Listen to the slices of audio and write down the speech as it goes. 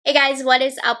Hey guys, what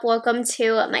is up? Welcome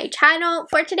to my channel.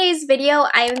 For today's video,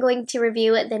 I am going to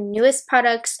review the newest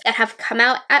products that have come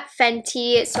out at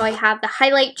Fenty. So I have the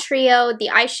highlight trio, the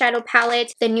eyeshadow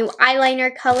palette, the new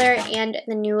eyeliner color, and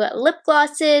the new lip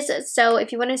glosses. So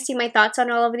if you want to see my thoughts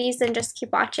on all of these, then just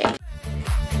keep watching.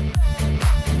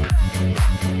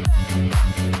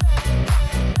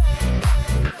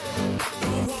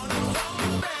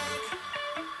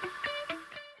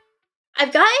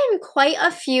 I've gotten quite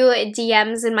a few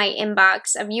DMs in my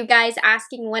inbox of you guys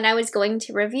asking when I was going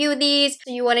to review these.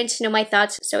 So you wanted to know my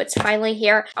thoughts, so it's finally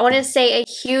here. I want to say a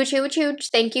huge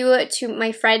thank you to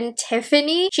my friend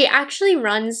Tiffany. She actually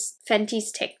runs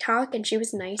Fenty's TikTok and she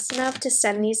was nice enough to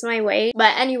send these my way.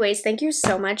 But anyways, thank you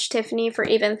so much, Tiffany, for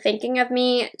even thinking of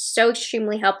me. So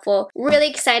extremely helpful. Really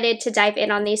excited to dive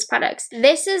in on these products.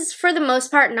 This is for the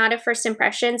most part not a first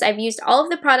impressions. I've used all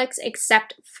of the products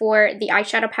except for the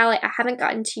eyeshadow palette. I haven't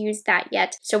gotten to use that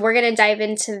yet, so we're gonna dive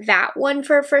into that one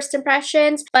for first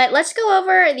impressions. But let's go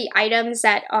over the items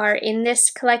that are in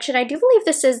this collection. I do believe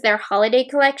this is their holiday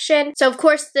collection. So of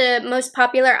course the most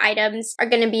popular items are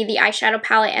gonna be the eyeshadow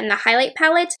palette and the highlight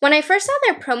palette. When I first saw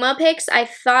their promo pics, I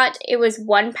thought it was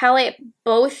one palette,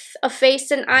 both a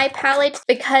face and eye palette,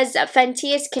 because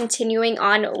Fenty is continuing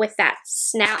on with that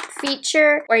snap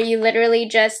feature where you literally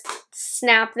just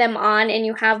snap them on and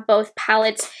you have both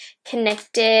palettes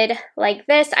connected like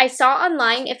this. I saw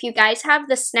online if you guys have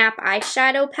the snap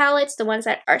eyeshadow palettes, the ones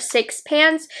that are 6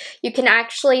 pans, you can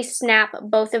actually snap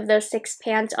both of those 6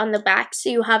 pans on the back so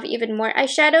you have even more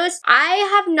eyeshadows. I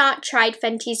have not tried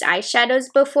Fenty's eyeshadows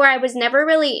before. I was never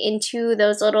really into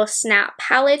those little snap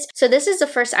palettes, so this is the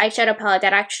first eyeshadow palette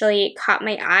that actually caught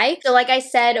my eye. So like I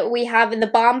said, we have the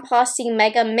Bomb Posse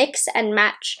Mega Mix and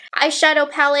Match eyeshadow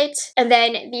palette, and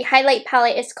then the highlight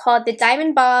palette is called the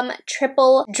Diamond Bomb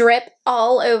Triple Drip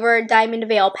All Over Diamond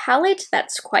Veil palette.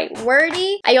 That's quite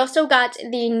wordy. I also got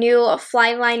the new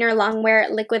Fly Liner Longwear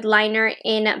liquid liner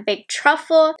in Big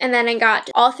Truffle, and then I got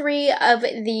all 3 of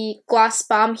the Gloss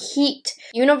Bomb Heat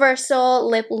Universal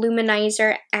Lip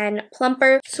Luminizer and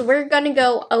Plumper. So we're gonna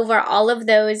go over all of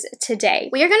those today.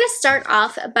 We are gonna start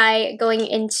off by going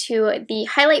into the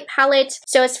highlight palette.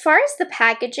 So as far as the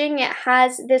packaging, it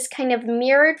has this kind of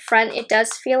mirrored front. It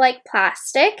does feel like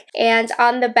plastic, and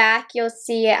on the back you'll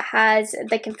see it has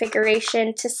the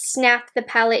configuration to snap the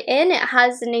palette in. It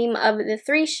has the name of the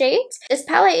 3 shades. This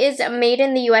palette is made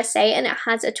in the USA and it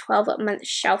has a 12-month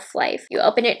shelf life. You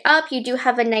open it up, you do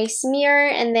have a nice mirror,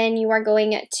 and then you are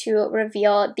going to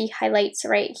reveal the highlights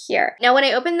right here. Now when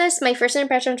I opened this, my first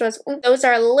impressions was, those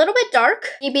are a little bit dark.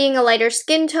 Me being a lighter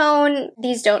skin tone,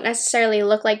 these don't necessarily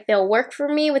look like they'll work for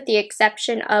me with the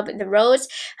exception of the rose.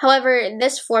 However,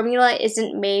 this formula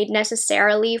isn't made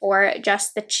necessarily for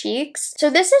just the cheeks. So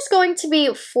this is going to be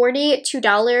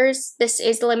 $42. This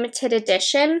is limited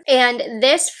edition, and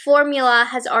this formula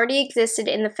has already existed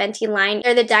in the Fenty line.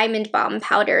 They're the Diamond Bomb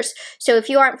powders. So if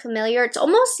you aren't familiar, it's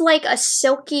almost like a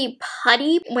silky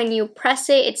putty. When you press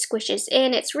it, it squishes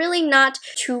in. It's really not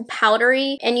too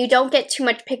powdery, and you don't get too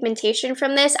much pigmentation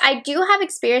from this. I do have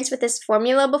experience with this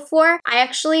formula before. I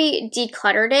actually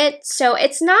decluttered it, so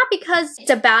it's not because it's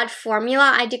a bad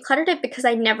formula. I decluttered it because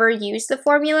I never used the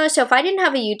formula. So if I didn't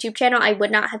have a YouTube channel, I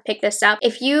would not have picked this up.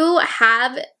 If you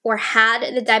have or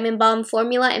had the Diamond Bomb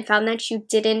formula and found that you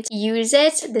didn't use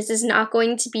it, this is not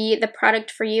going to be the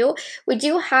product for you. We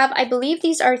do have, I believe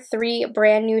these are 3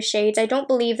 brand new shades. I don't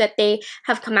believe that they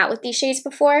have come out with these shades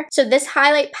before. So this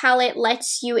highlight palette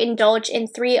lets you indulge in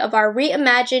 3 of our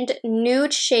reimagined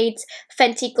nude shades: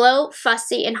 Fenty Glow,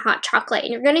 Fussy, and Hot Chocolate.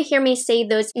 And you're going to hear me say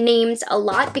those names a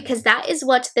lot because that is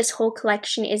what this whole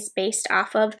collection is based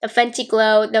off of: the Fenty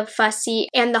Glow, the Fussy,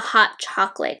 and the Hot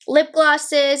Chocolate. Lip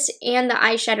glosses and the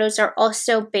eyeshadows are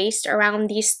also based around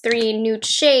these 3 nude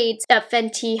shades that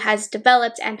Fenty has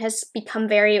developed and has become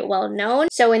very well known.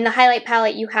 So in the highlight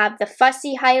palette, you have the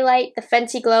Fussy highlight, the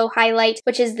Fenty Glow highlight,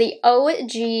 which is the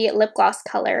OG lip gloss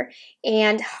color,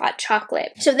 and Hot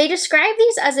Chocolate. So they describe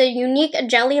these as a unique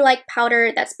jelly-like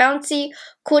powder that's bouncy,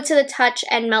 cool to the touch,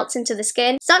 and melts into the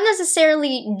skin. It's not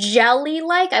necessarily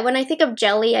jelly-like. When I think of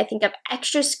jelly, I think of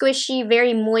extra squishy,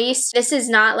 very moist. This is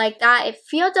not like that. It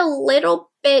feels a little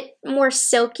bit more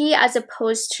silky as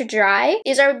opposed to dry.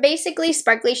 These are basically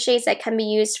sparkly shades that can be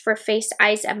used for face,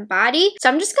 eyes, and body. So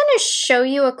I'm just going to show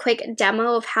you a quick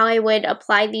demo of how I would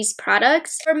apply these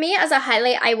products. For me, as a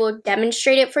highlight, I will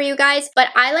demonstrate it for you guys, but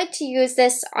I like to use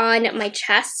this on my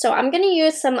chest. So I'm going to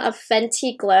use some of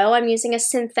Fenty Glow. I'm using a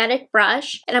synthetic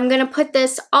brush, and I'm going to put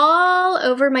this all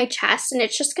over my chest, and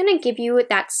it's just going to give you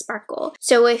that sparkle.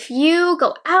 So if you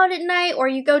go out at night or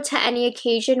you go to any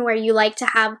occasion where you like to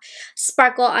have sparkle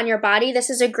sparkle on your body, this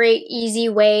is a great, easy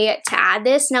way to add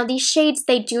this. Now, these shades,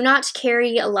 they do not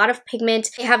carry a lot of pigment.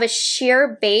 They have a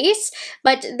sheer base,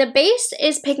 but the base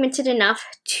is pigmented enough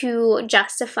to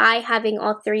justify having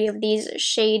all three of these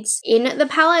shades in the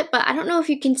palette. But I don't know if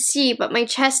you can see, but my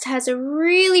chest has a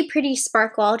really pretty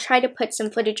sparkle. I'll try to put some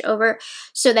footage over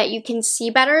so that you can see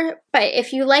better. But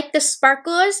if you like the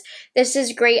sparkles, this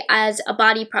is great as a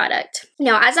body product.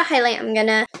 Now, as a highlight, I'm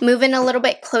gonna move in a little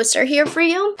bit closer here for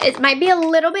you. It might be a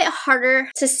little bit harder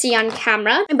to see on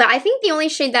camera, but I think the only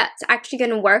shade that's actually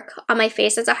gonna work on my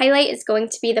face as a highlight is going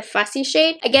to be the fussy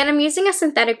shade. Again, I'm using a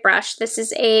synthetic brush. This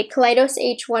is a Kaleidos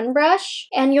H1 brush,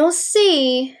 and you'll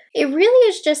see it really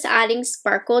is just adding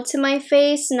sparkle to my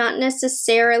face, not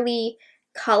necessarily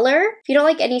color. If you don't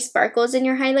like any sparkles in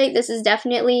your highlight, this is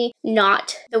definitely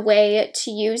not the way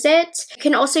to use it. You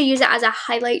can also use it as a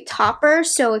highlight topper.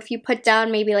 So if you put down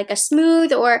maybe like a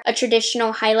smooth or a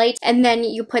traditional highlight and then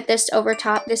you put this over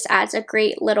top, this adds a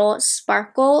great little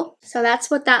sparkle. So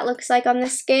that's what that looks like on the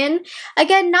skin.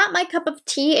 Again, not my cup of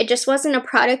tea. It just wasn't a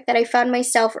product that I found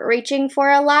myself reaching for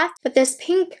a lot. But this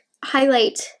pink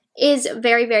highlight is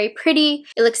very, very pretty.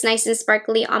 It looks nice and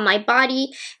sparkly on my body.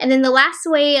 And then the last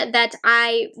way that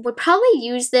I would probably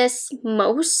use this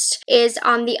most is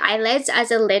on the eyelids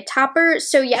as a lid topper.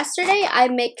 So yesterday I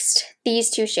mixed these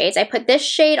two shades. I put this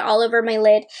shade all over my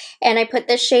lid and I put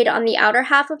this shade on the outer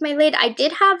half of my lid. I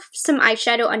did have some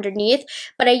eyeshadow underneath,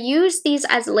 but I used these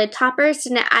as lid toppers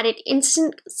and it added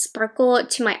instant sparkle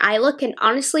to my eye look. And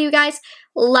honestly, you guys,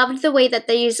 loved the way that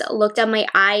these looked on my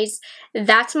eyes.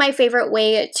 That's my favorite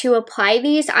way to apply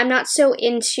these. I'm not so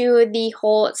into the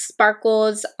whole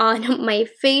sparkles on my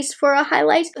face for a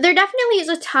highlight. There definitely is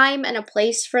a time and a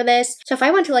place for this. So if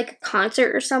I went to like a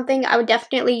concert or something, I would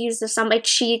definitely use this on my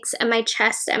cheeks and my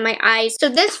chest and my eyes. So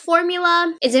this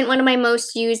formula isn't one of my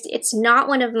most used. It's not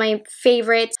one of my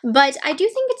favorites, but I do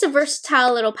think it's a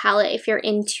versatile little palette if you're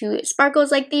into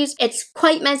sparkles like these. It's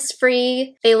quite mess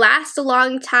free. They last a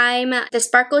long time. The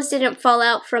sparkles didn't fall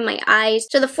out from my eyes.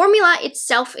 So the formula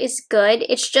itself is good.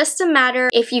 It's just a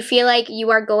matter if you feel like you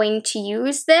are going to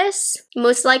use this.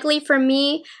 Most likely for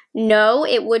me, no,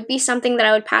 it would be something that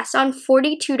I would pass on.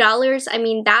 $42, I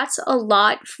mean, that's a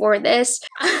lot for this.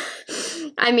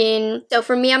 I mean, so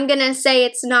for me, I'm gonna say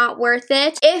it's not worth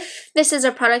it. If this is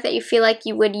a product that you feel like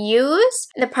you would use,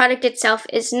 the product itself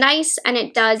is nice and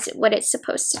it does what it's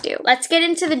supposed to do. Let's get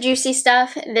into the juicy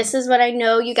stuff. This is what I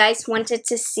know you guys wanted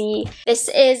to see. This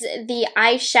is the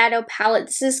eyeshadow palette.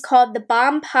 This is called the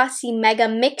Bomb Posse Mega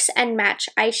Mix and Match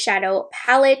Eyeshadow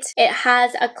Palette. It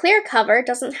has a clear cover,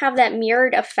 doesn't have that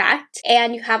mirrored effect,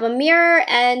 and you have a mirror,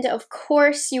 and of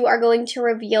course you are going to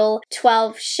reveal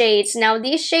 12 shades. Now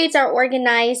these shades are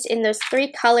organized in those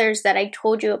 3 colors that I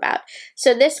told you about.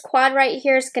 So this quad right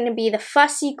here is going to be the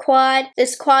Fussy quad,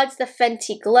 this quad's the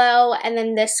Fenty Glow, and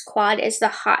then this quad is the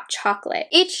Hot Chocolate.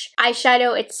 Each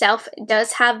eyeshadow itself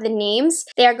does have the names.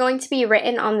 They are going to be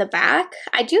written on the back.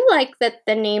 I do like that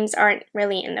the names aren't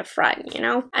really in the front, you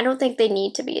know? I don't think they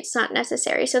need to be. It's not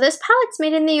necessary. So this palette's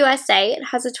made in the USA. It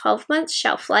has a 12-month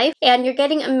shelf life, and you're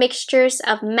getting mixtures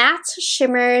of mattes,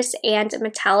 shimmers, and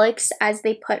metallics as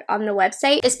they put on the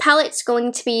website. This palette's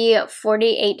going to be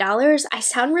 $48. I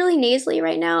sound really nasally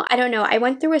right now. I don't know. I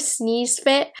went through a sneeze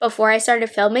fit before I started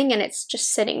filming and it's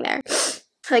just sitting there.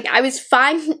 Like, I was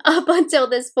fine up until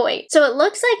this point. So it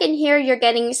looks like in here you're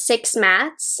getting 6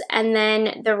 mattes, and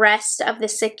then the rest of the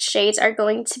 6 shades are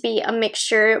going to be a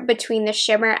mixture between the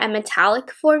shimmer and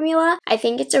metallic formula. I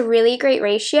think it's a really great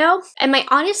ratio. And my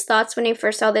honest thoughts when I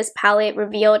first saw this palette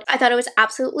revealed, I thought it was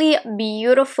absolutely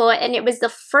beautiful, and it was the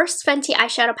first Fenty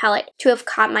eyeshadow palette to have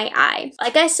caught my eye.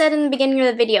 Like I said in the beginning of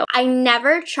the video, I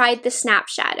never tried the Snap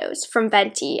Shadows from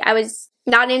Fenty. I was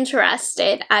not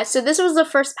interested. So this was the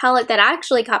first palette that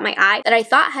actually caught my eye that I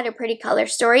thought had a pretty color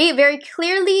story. Very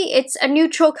clearly, it's a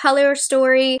neutral color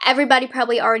story. Everybody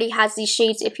probably already has these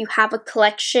shades if you have a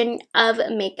collection of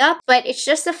makeup, but it's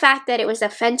just the fact that it was a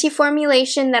Fenty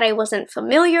formulation that I wasn't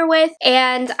familiar with.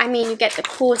 And I mean, you get the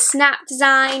cool snap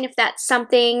design if that's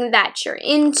something that you're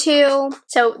into.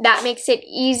 So that makes it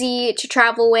easy to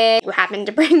travel with. You happen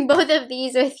to bring both of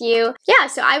these with you. Yeah,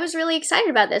 so I was really excited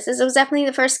about this. This was definitely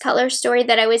the first color story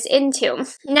that I was into.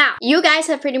 Now, you guys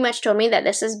have pretty much told me that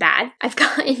this is bad. I've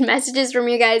gotten messages from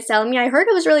you guys telling me I heard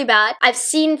it was really bad. I've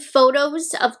seen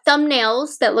photos of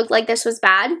thumbnails that looked like this was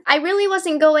bad. I really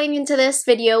wasn't going into this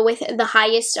video with the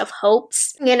highest of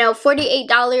hopes. You know,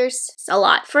 $48 is a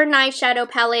lot for an eyeshadow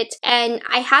palette, and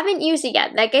I haven't used it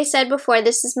yet. Like I said before,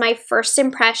 this is my first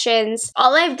impressions.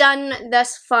 All I've done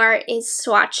thus far is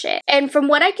swatch it. And from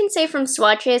what I can say from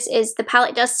swatches is the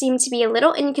palette does seem to be a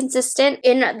little inconsistent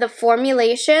in the formula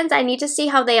formulations. I need to see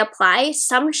how they apply.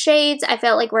 Some shades I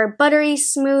felt like were buttery,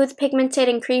 smooth, pigmented,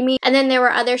 and creamy. And then there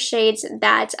were other shades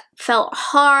that felt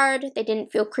hard. They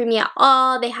didn't feel creamy at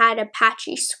all. They had a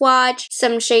patchy swatch.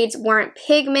 Some shades weren't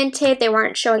pigmented. They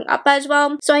weren't showing up as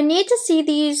well. So I need to see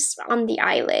these on the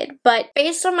eyelid. But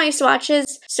based on my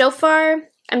swatches so far,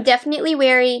 I'm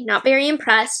definitely not very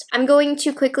impressed. I'm going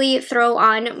to quickly throw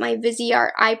on my Viseart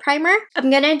eye primer. I'm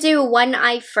gonna do one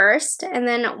eye first, and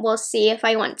then we'll see if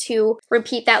I want to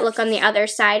repeat that look on the other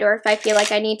side or if I feel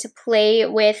like I need to play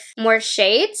with more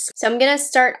shades. So I'm gonna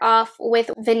start off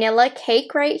with Vanilla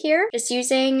Cake right here. Just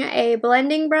using a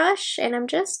blending brush, and I'm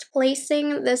just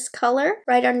placing this color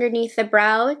right underneath the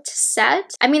brow to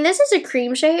set. I mean, this is a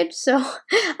cream shade, so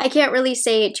I can't really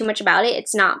say too much about it.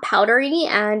 It's not powdery,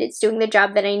 and it's doing the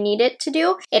job that I need it to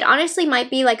do. It honestly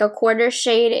might be like a quarter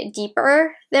shade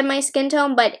deeper than my skin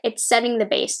tone, but it's setting the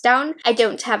base down. I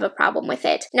don't have a problem with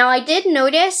it. Now, I did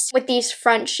notice with these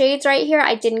front shades right here,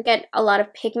 I didn't get a lot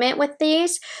of pigment with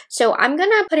these, so I'm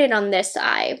gonna put it on this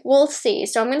eye. We'll see.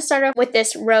 So I'm gonna start off with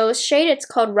this rose shade. It's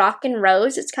called Rock and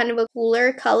Rose. It's kind of a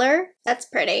cooler color. That's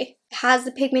pretty. It has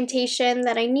the pigmentation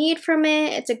that I need from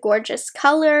it. It's a gorgeous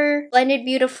color, blended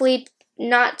beautifully.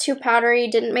 Not too powdery,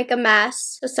 didn't make a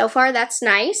mess. So far that's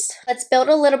nice. Let's build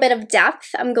a little bit of depth.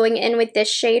 I'm going in with this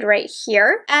shade right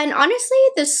here. And honestly,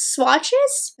 the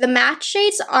swatches, the matte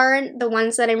shades aren't the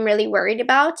ones that I'm really worried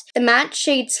about. The matte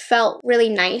shades felt really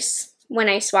nice when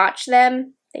I swatched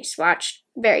them. They swatched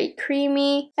very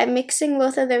creamy. I'm mixing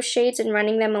both of those shades and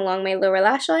running them along my lower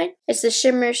lash line. It's the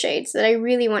shimmer shades that I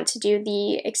really want to do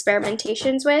the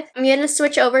experimentations with. I'm going to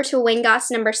switch over to a Wing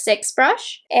Goss number 6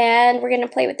 brush, and we're going to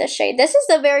play with this shade. This is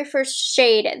the very first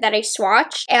shade that I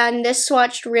swatched, and this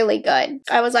swatched really good.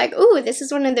 I was like, ooh, this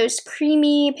is one of those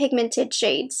creamy pigmented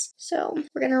shades. So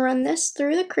we're going to run this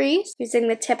through the crease using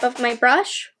the tip of my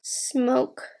brush.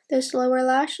 Smoke this lower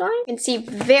lash line. You can see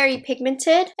very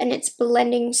pigmented, and it's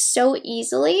blending so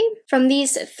easily. From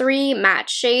these 3 matte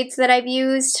shades that I've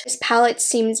used, this palette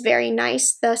seems very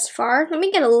nice thus far. Let me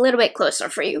get a little bit closer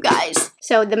for you guys.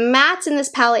 So the mattes in this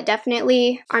palette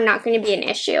definitely are not going to be an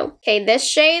issue. Okay, this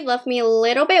shade left me a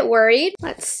little bit worried.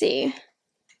 Let's see.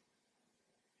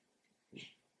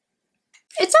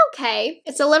 It's okay.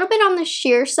 It's a little bit on the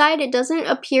sheer side. It doesn't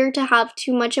appear to have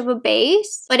too much of a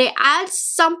base, but it adds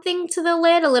something to the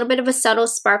lid, a little bit of a subtle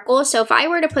sparkle. So if I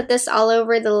were to put this all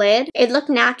over the lid, it'd look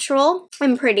natural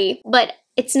and pretty, but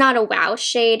it's not a wow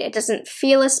shade. It doesn't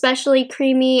feel especially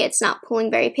creamy. It's not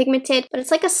pulling very pigmented, but it's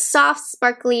like a soft,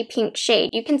 sparkly pink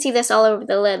shade. You can see this all over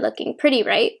the lid looking pretty,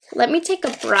 right? Let me take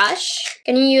a brush.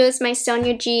 I'm gonna use my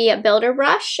Sonia G Builder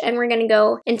brush, and we're gonna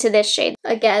go into this shade.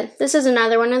 Again, this is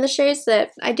another one of the shades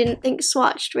that I didn't think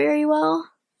swatched very well.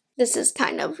 This is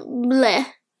kind of bleh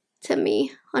to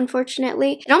me,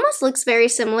 unfortunately. It almost looks very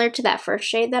similar to that first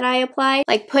shade that I applied.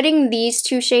 Like, putting these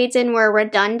 2 shades in were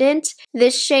redundant.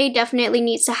 This shade definitely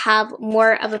needs to have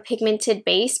more of a pigmented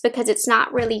base because it's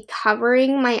not really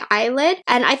covering my eyelid.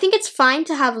 And I think it's fine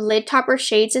to have lid topper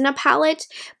shades in a palette,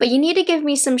 but you need to give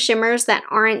me some shimmers that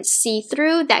aren't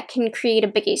see-through that can create a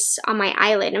base on my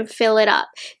eyelid and fill it up.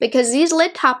 Because these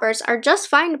lid toppers are just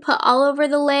fine to put all over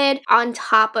the lid on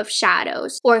top of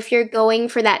shadows. Or if you're going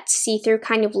for that see-through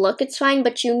kind of look, it's fine,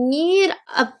 but you need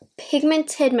a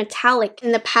pigmented metallic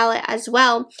in the palette as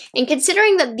well. And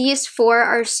considering that these 4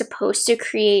 are supposed to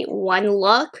create one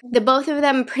look, the both of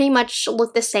them pretty much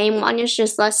look the same. One is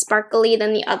just less sparkly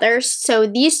than the others. So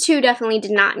these 2 definitely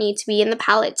did not need to be in the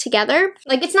palette together.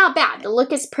 Like, it's not bad. The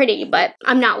look is pretty, but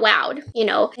I'm not wowed, you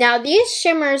know. Now, these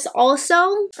shimmers also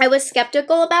I was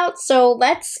skeptical about. So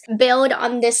let's build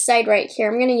on this side right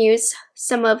here. I'm going to use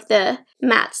some of the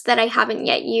mattes that I haven't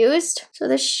yet used. So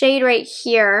this shade right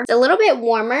here is a little bit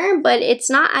warmer, but it's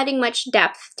not adding much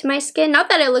depth to my skin. Not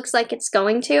that it looks like it's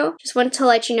going to. Just wanted to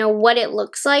let you know what it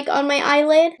looks like on my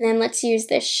eyelid. And then let's use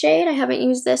this shade. I haven't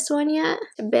used this one yet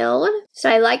to build. So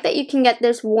I like that you can get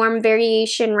this warm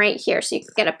variation right here. So you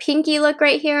can get a pinky look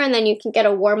right here, and then you can get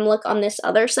a warm look on this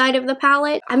other side of the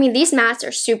palette. I mean, these mattes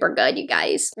are super good, you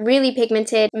guys. Really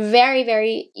pigmented, very,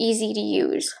 very easy to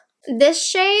use. This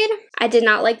shade, I did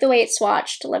not like the way it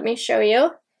swatched. Let me show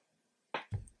you.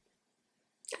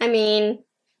 I mean,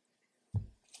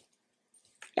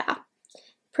 yeah.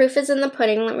 Proof is in the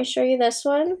pudding. Let me show you this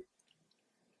one.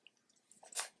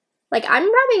 Like, I'm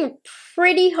rubbing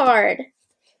pretty hard.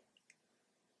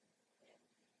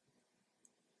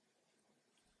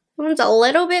 That one's a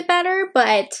little bit better,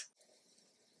 but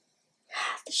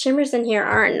the shimmers in here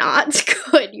are not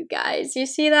good, you guys. You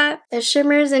see that? The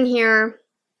shimmers in here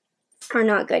are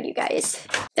not good, you guys.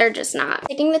 They're just not.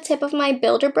 Taking the tip of my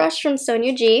builder brush from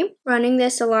Sonia G, running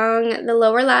this along the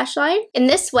lower lash line. In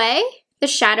this way, the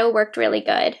shadow worked really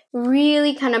good.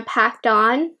 Really kind of packed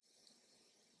on.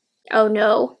 Oh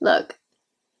no, look.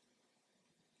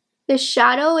 The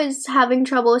shadow is having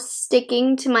trouble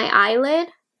sticking to my eyelid.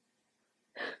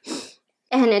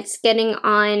 And it's getting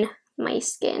on my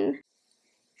skin.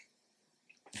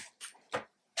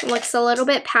 It looks a little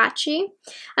bit patchy.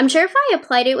 I'm sure if I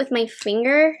applied it with my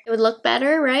finger, it would look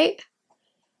better, right?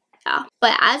 Yeah.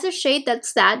 But as a shade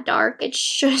that's that dark, it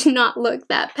should not look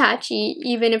that patchy,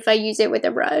 even if I use it with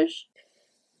a brush.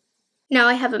 Now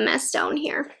I have a mess down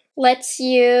here. Let's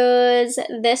use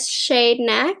this shade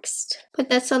next. Put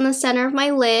this on the center of my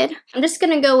lid. I'm just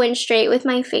going to go in straight with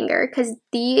my finger because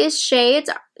these shades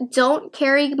don't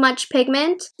carry much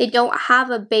pigment. They don't have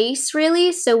a base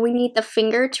really, so we need the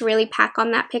finger to really pack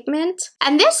on that pigment.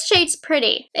 And this shade's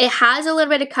pretty. It has a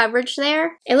little bit of coverage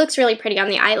there. It looks really pretty on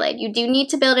the eyelid. You do need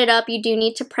to build it up. You do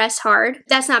need to press hard.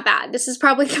 That's not bad. This is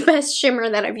probably the best shimmer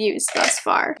that I've used thus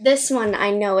far. This one I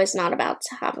know is not about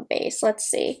to have a base. Let's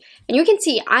see. And you can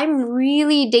see I'm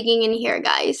really digging in here,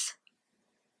 guys.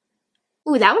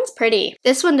 Ooh, that one's pretty.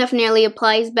 This one definitely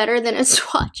applies better than it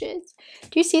swatches.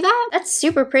 Do you see that? That's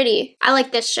super pretty. I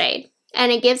like this shade.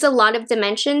 And it gives a lot of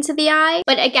dimension to the eye.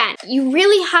 But again, you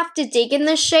really have to dig in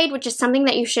this shade, which is something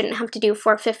that you shouldn't have to do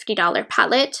for a $50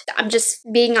 palette. I'm just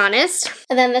being honest.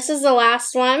 And then this is the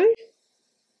last one.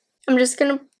 I'm just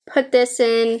gonna put this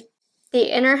in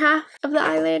the inner half of the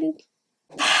eyelid.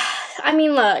 I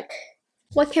mean, look.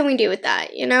 What can we do with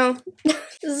that, you know?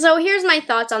 So here's my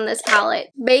thoughts on this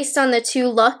palette. Based on the two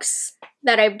looks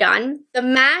that I've done. The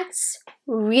mattes,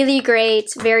 really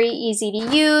great, very easy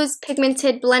to use,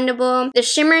 pigmented, blendable. The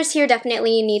shimmers here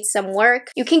definitely need some work.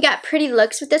 You can get pretty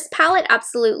looks with this palette,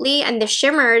 absolutely, and the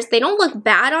shimmers, they don't look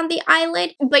bad on the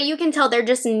eyelid, but you can tell they're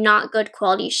just not good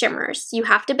quality shimmers. You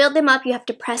have to build them up, you have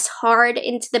to press hard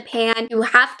into the pan, you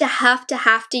have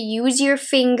to use your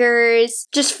fingers.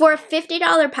 Just for a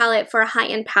 $50 palette, for a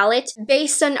high-end palette,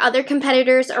 based on other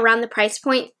competitors around the price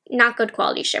point, not good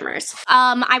quality shimmers.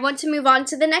 I want to move on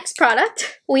to the next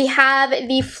product. We have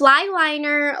the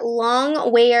Flyliner Long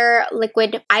Wear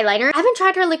Liquid Eyeliner. I haven't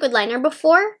tried her liquid liner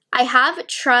before. I have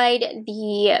tried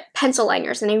the pencil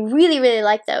liners and I really, really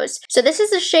like those. So this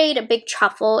is the shade Big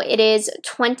Truffle. It is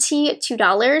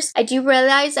 $22. I do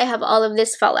realize I have all of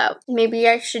this fallout. Maybe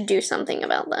I should do something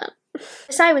about that.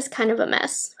 This eye was kind of a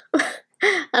mess.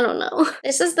 I don't know.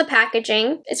 This is the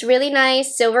packaging. It's really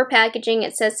nice, silver packaging.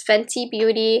 It says Fenty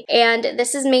Beauty, and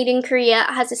this is made in Korea.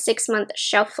 It has a 6-month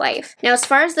shelf life. Now, as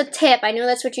far as the tip, I know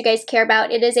that's what you guys care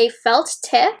about. It is a felt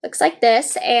tip. Looks like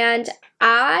this, and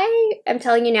I am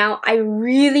telling you now, I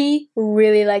really,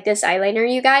 really like this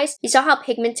eyeliner, you guys. You saw how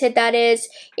pigmented that is.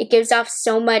 It gives off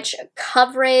so much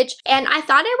coverage. And I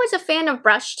thought I was a fan of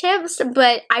brush tips,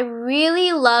 but I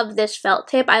really love this felt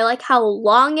tip. I like how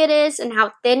long it is and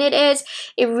how thin it is.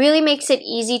 It really makes it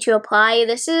easy to apply.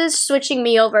 This is switching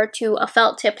me over to a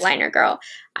felt tip liner girl.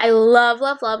 I love,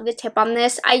 love, love the tip on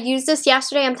this. I used this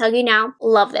yesterday, I'm telling you now,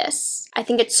 love this. I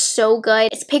think it's so good.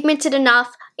 It's pigmented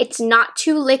enough. It's not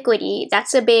too liquidy.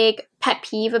 That's a big pet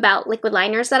peeve about liquid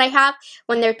liners that I have.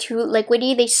 When they're too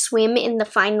liquidy, they swim in the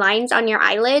fine lines on your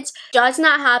eyelids. Does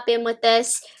not happen with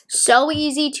this. So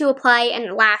easy to apply and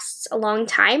it lasts a long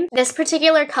time. This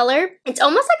particular color, it's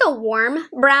almost like a warm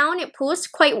brown. It pulls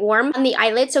quite warm on the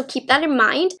eyelid, so keep that in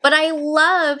mind. But I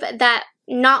love that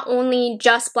not only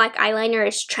just black eyeliner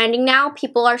is trending now,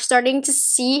 people are starting to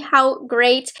see how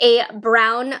great a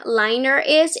brown liner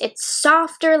is. It's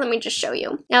softer. Let me just show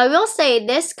you. Now, I will say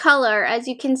this color, as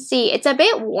you can see, it's a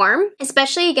bit warm,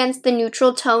 especially against the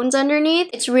neutral tones underneath.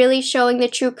 It's really showing the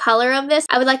true color of this.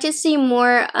 I would like to see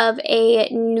more of a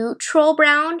neutral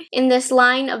brown in this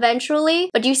line eventually,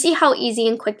 but do you see how easy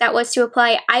and quick that was to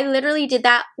apply? I literally did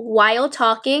that while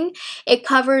talking. It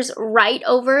covers right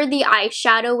over the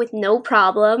eyeshadow with no problem.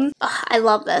 Ugh, I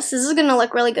love this. This is gonna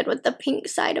look really good with the pink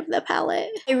side of the palette.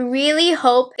 I really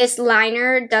hope this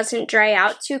liner doesn't dry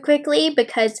out too quickly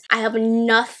because I have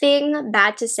nothing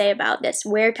bad to say about this.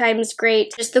 Wear time is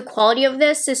great. Just the quality of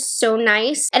this is so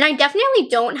nice. And I definitely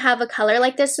don't have a color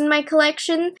like this in my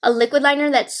collection. A liquid liner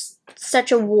that's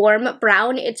such a warm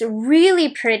brown. It's really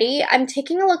pretty. I'm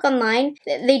taking a look online.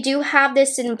 They do have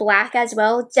this in black as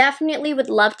well. Definitely would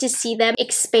love to see them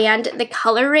expand the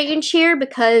color range here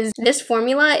because this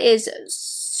formula is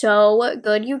so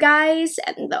good, you guys,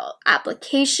 and the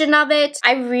application of it.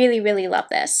 I really, really love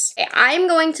this. I'm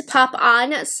going to pop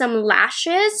on some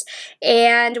lashes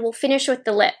and we'll finish with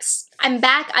the lips. I'm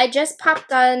back. I just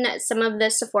popped on some of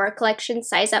the Sephora collection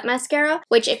Size Up mascara,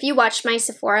 which if you watched my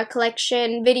Sephora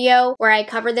collection video where I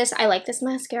covered this, I like this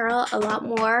mascara a lot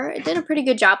more. It did a pretty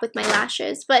good job with my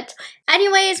lashes. But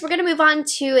anyways, we're going to move on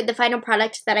to the final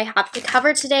product that I have to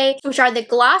cover today, which are the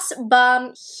Gloss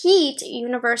Bomb Heat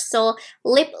Universal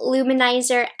Lip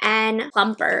Luminizer and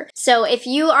Plumper. So if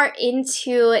you are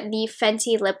into the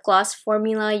Fenty lip gloss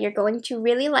formula, you're going to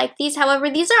really like these. However,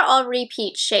 these are all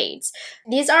repeat shades.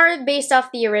 These are based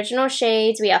off the original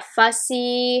shades. We have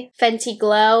Fussy, Fenty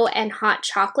Glow, and Hot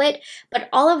Chocolate, but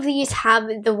all of these have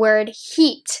the word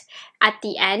heat at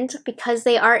the end because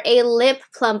they are a lip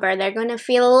plumper. They're going to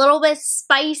feel a little bit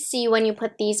spicy when you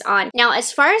put these on. Now,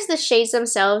 as far as the shades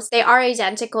themselves, they are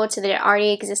identical to the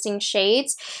already existing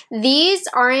shades. These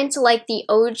aren't like the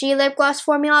OG lip gloss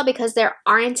formula because there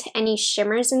aren't any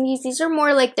shimmers in these. These are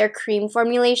more like their cream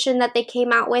formulation that they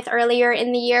came out with earlier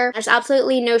in the year. There's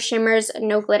absolutely no shimmers,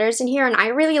 no glitters in here, and I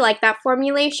really like that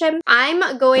formulation.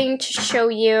 I'm going to show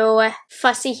you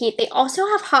Fussy Heat. They also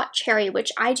have Hot Cherry,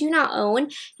 which I do not own,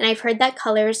 and I've heard that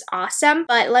color is awesome,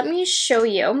 but let me show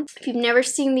you. If you've never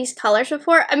seen these colors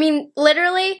before, I mean,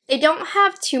 literally, they don't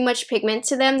have too much pigment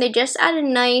to them. They just add a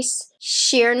nice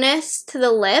sheerness to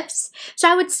the lips. So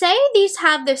I would say these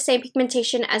have the same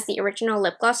pigmentation as the original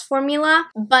lip gloss formula,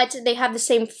 but they have the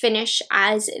same finish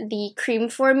as the cream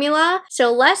formula.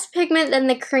 So less pigment than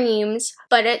the creams,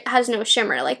 but it has no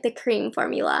shimmer like the cream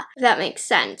formula, if that makes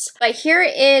sense. But here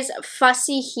is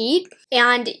Fussy Heat,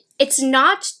 and it's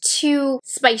not too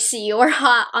spicy or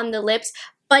hot on the lips,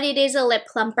 but it is a lip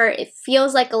plumper. It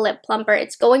feels like a lip plumper.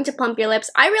 It's going to plump your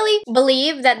lips. I really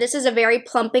believe that this is a very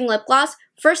plumping lip gloss.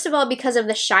 First of all, because of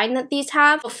the shine that these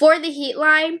have. Before the heat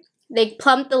line, they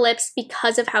plump the lips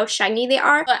because of how shiny they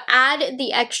are. But add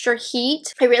the extra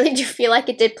heat. I really do feel like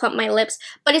it did plump my lips,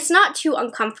 but it's not too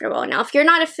uncomfortable. Now, if you're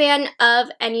not a fan of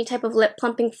any type of lip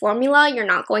plumping formula, you're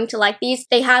not going to like these.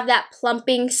 They have that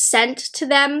plumping scent to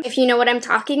them, if you know what I'm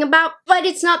talking about. But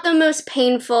it's not the most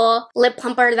painful lip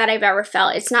plumper that I've ever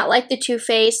felt. It's not like the Too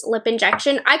Faced lip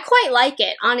injection. I quite like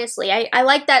it, honestly. I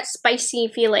like that spicy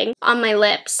feeling on my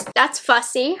lips. That's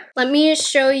Fussy. Let me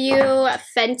show you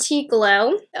Fenty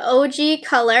Glow. The OG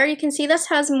color. You can see this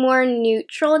has more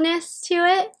neutralness to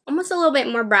it, almost a little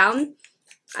bit more brown.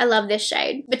 I love this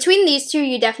shade. Between these two,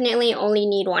 you definitely only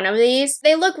need one of these.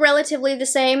 They look relatively the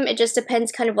same. It just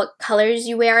depends kind of what colors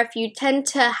you wear. If you tend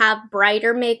to have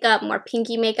brighter makeup, more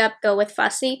pinky makeup, go with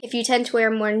Fussy. If you tend to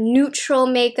wear more neutral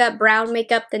makeup, brown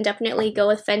makeup, then definitely go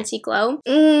with Fenty Glow.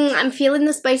 I'm feeling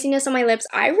the spiciness on my lips.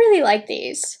 I really like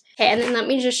these. Okay, and then let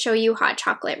me just show you Hot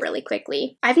Chocolate really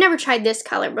quickly. I've never tried this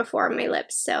color before on my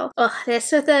lips, so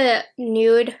this with a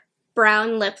nude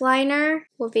brown lip liner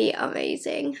will be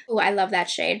amazing. Oh, I love that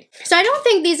shade. So I don't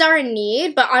think these are a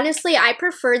need, but honestly, I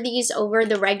prefer these over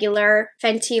the regular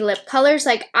Fenty lip colors.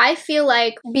 Like, I feel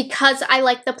like because I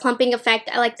like the plumping effect,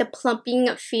 I like the plumping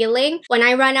feeling, when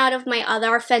I run out of my other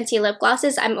Fenty lip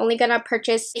glosses, I'm only gonna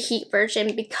purchase the heat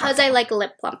version because I like a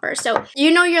lip plumper. So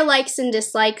you know your likes and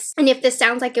dislikes, and if this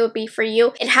sounds like it would be for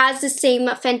you, it has the same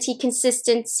Fenty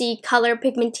consistency, color,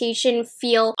 pigmentation,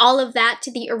 feel, all of that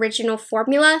to the original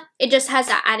formula. It just has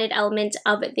that added element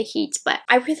of the heat, but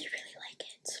I really like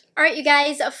it. Alright, you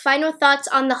guys, final thoughts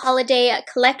on the holiday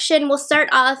collection. We'll start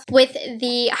off with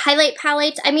the highlight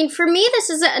palette. I mean, for me, this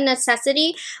isn't a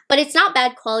necessity, but it's not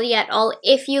bad quality at all.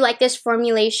 If you like this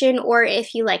formulation, or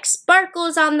if you like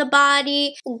sparkles on the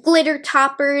body, glitter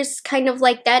toppers, kind of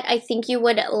like that, I think you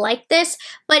would like this.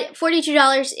 But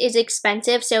 $42 is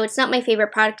expensive, so it's not my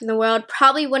favorite product in the world.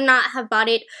 Probably would not have bought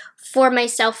it for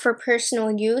myself for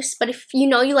personal use, but if you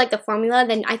know you like the formula,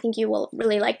 then I think you will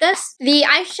really like this. The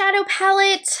eyeshadow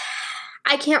palette,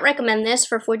 I can't recommend this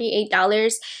for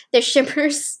 $48. The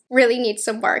shimmers really need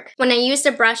some work. When I used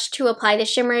a brush to apply the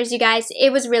shimmers, you guys,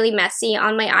 it was really messy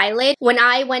on my eyelid. When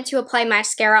I went to apply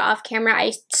mascara off camera,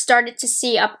 I started to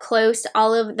see up close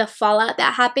all of the fallout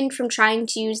that happened from trying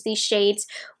to use these shades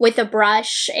with a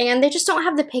brush, and they just don't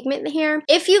have the pigment here.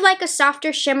 If you like a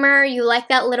softer shimmer, you like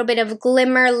that little bit of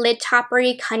glimmer, lid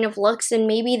toppery kind of looks, and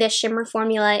maybe the shimmer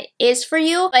formula is for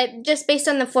you, but just based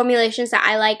on the formulations that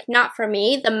I like, not for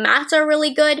me. The mattes are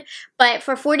really good, but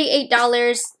for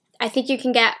 $48, I think you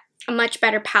can get a much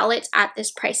better palette at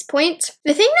this price point.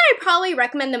 The thing that I probably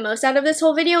recommend the most out of this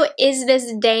whole video is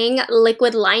this dang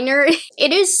liquid liner.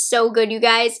 It is so good, you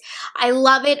guys. I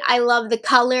love it. I love the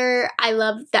color. I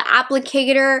love the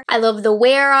applicator. I love the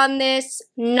wear on this.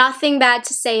 Nothing bad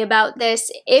to say about this.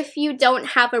 If you don't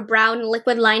have a brown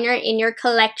liquid liner in your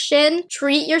collection,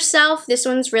 treat yourself. This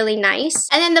one's really nice.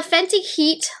 And then the Fenty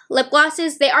Heat lip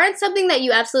glosses, they aren't something that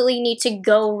you absolutely need to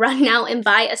go run out and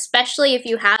buy, especially if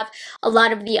you have a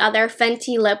lot of the other their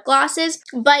Fenty lip glosses.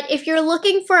 But if you're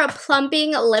looking for a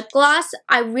plumping lip gloss,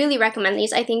 I really recommend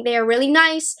these. I think they are really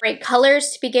nice. Great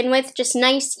colors to begin with. Just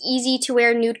nice, easy to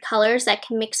wear nude colors that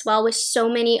can mix well with so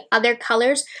many other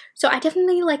colors. So I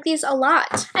definitely like these a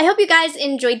lot. I hope you guys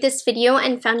enjoyed this video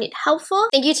and found it helpful.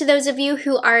 Thank you to those of you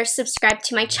who are subscribed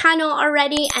to my channel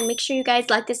already, and make sure you guys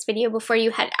like this video before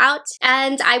you head out.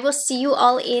 And I will see you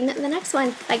all in the next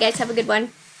one. Bye guys, have a good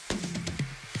one.